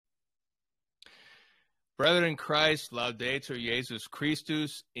Brethren in Christ, Laudetur Jesus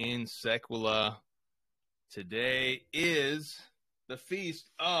Christus in Secula. Today is the feast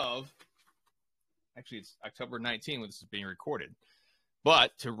of, actually it's October 19th when this is being recorded.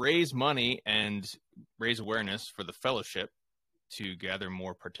 But to raise money and raise awareness for the fellowship, to gather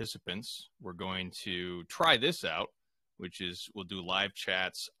more participants, we're going to try this out, which is we'll do live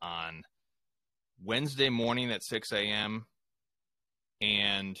chats on Wednesday morning at 6 a.m.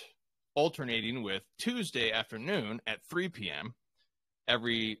 and alternating with Tuesday afternoon at 3 p.m.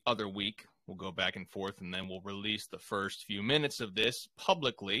 Every other week, we'll go back and forth, and then we'll release the first few minutes of this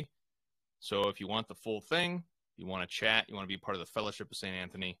publicly. So if you want the full thing, you want to chat, you want to be part of the Fellowship of St.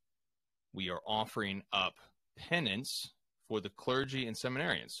 Anthony, we are offering up penance for the clergy and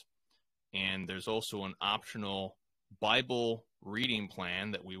seminarians. And there's also an optional Bible reading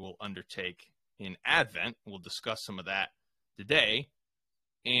plan that we will undertake in Advent. We'll discuss some of that today.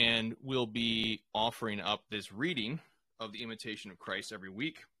 And we'll be offering up this reading of the Imitation of Christ every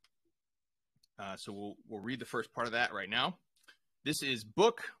week. So we'll read the first part of that right now. This is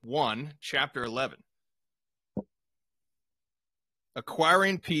Book 1, Chapter 11.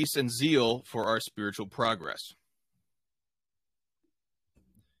 Acquiring peace and zeal for our spiritual progress.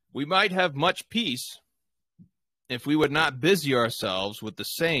 We might have much peace if we would not busy ourselves with the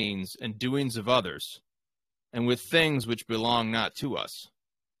sayings and doings of others, and with things which belong not to us.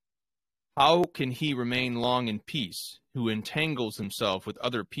 How can he remain long in peace, who entangles himself with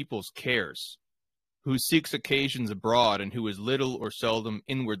other people's cares, who seeks occasions abroad, and who is little or seldom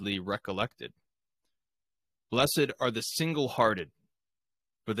inwardly recollected? Blessed are the single-hearted,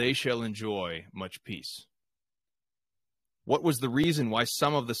 for they shall enjoy much peace. What was the reason why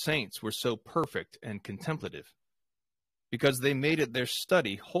some of the saints were so perfect and contemplative? Because they made it their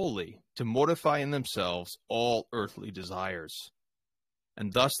study wholly to mortify in themselves all earthly desires.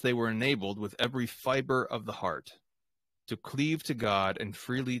 And thus they were enabled with every fiber of the heart to cleave to God and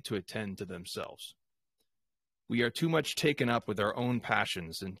freely to attend to themselves. We are too much taken up with our own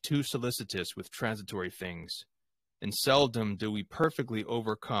passions and too solicitous with transitory things, and seldom do we perfectly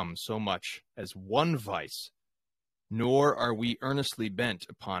overcome so much as one vice, nor are we earnestly bent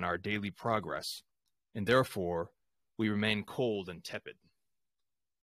upon our daily progress, and therefore we remain cold and tepid.